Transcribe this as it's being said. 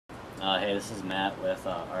Hey, this is Matt with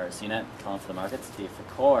RSCNet, calling for the markets. For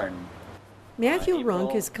corn, Matthew Runk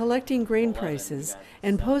April is collecting grain 11, we prices got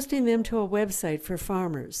and 7. posting them to a website for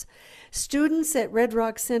farmers. Students at Red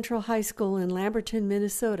Rock Central High School in Lamberton,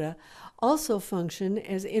 Minnesota, also function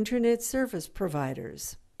as internet service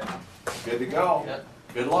providers. Good to go. Yep.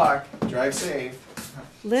 Good luck. Drive safe.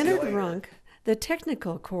 Leonard later. Runk, the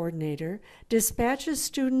technical coordinator, dispatches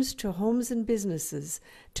students to homes and businesses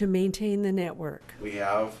to maintain the network. We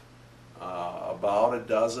have about a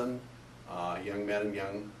dozen young men and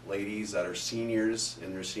young ladies that are seniors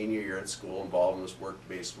in their senior year at school involved in this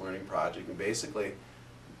work-based learning project. And basically,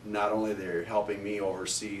 not only they're helping me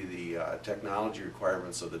oversee the technology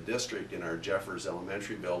requirements of the district in our Jeffers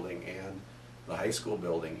Elementary building and the high school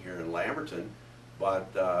building here in Lamberton, but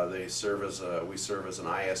we serve as an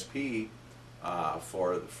ISP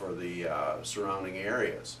for the surrounding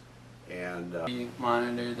areas. And we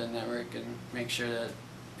monitor the network and make sure that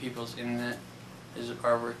people's internet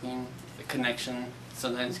are working. The connection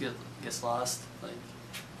sometimes gets lost. Like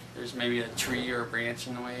there's maybe a tree or a branch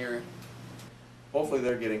in the way, or hopefully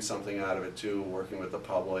they're getting something out of it too, working with the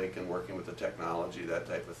public and working with the technology, that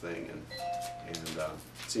type of thing, and it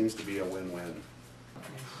seems to be a win-win.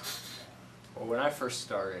 Well, when I first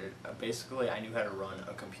started, basically I knew how to run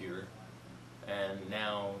a computer, and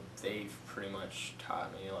now they've pretty much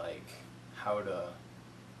taught me like how to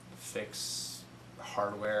fix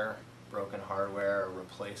hardware, broken hardware, or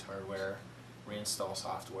replace hardware, reinstall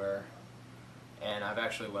software, and I've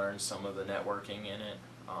actually learned some of the networking in it,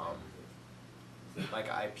 like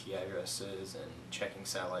IP addresses and checking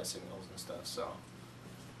satellite signals and stuff. So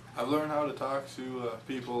I've learned how to talk to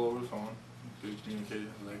people over the phone, to communicate,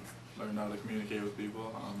 learned how to communicate with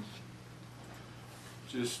people.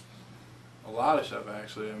 Just a lot of stuff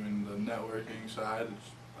actually. I mean, the networking side,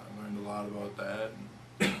 I learned a lot about that.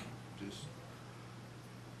 And just,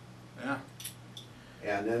 yeah.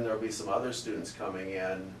 And then there'll be some other students coming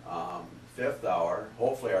in fifth hour.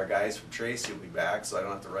 Hopefully our guys from Tracy will be back, so I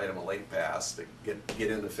don't have to write them a late pass to get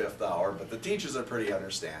in the fifth hour. But the teachers are pretty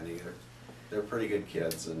understanding. They're pretty good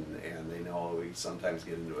kids, and they know we sometimes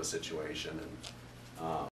get into a situation.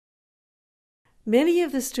 And Many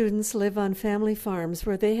of the students live on family farms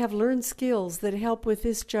where they have learned skills that help with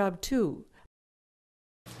this job too.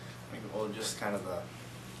 Well, just kind of the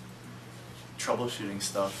troubleshooting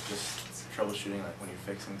stuff, just troubleshooting like when you're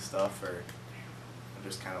fixing stuff, or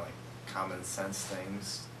just kind of like common sense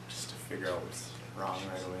things, just to figure out what's wrong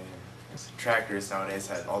right away. And tractors nowadays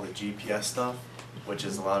have all the GPS stuff, which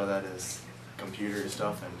is a lot of that is computer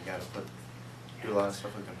stuff, and you gotta do a lot of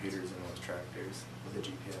stuff with computers in those tractors with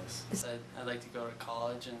the GPS. I'd like to go to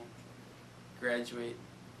college and graduate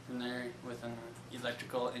from there with an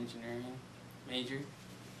electrical engineering major,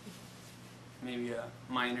 maybe a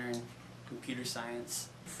minor in computer science.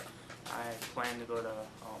 I plan to go to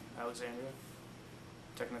Alexandria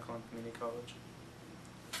Technical and Community College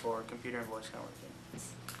for computer and voice networking.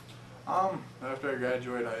 After I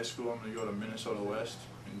graduate high school, I'm going to go to Minnesota West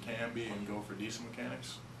in Canby and go for diesel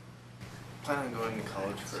mechanics. I plan on going to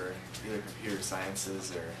college for either computer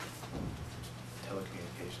sciences or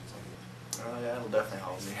telecommunications. Yeah, it'll definitely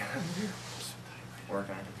help me. Just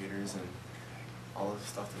working on computers and all the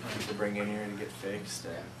stuff that people bring in here to get fixed.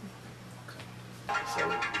 And so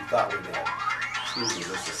we thought we'd have, excuse me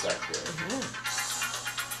just a sec here.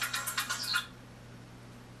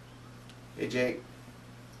 Hey Jake.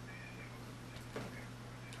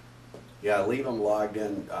 Yeah, leave them logged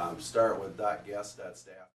in. Start with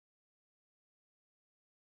 .guest.staff.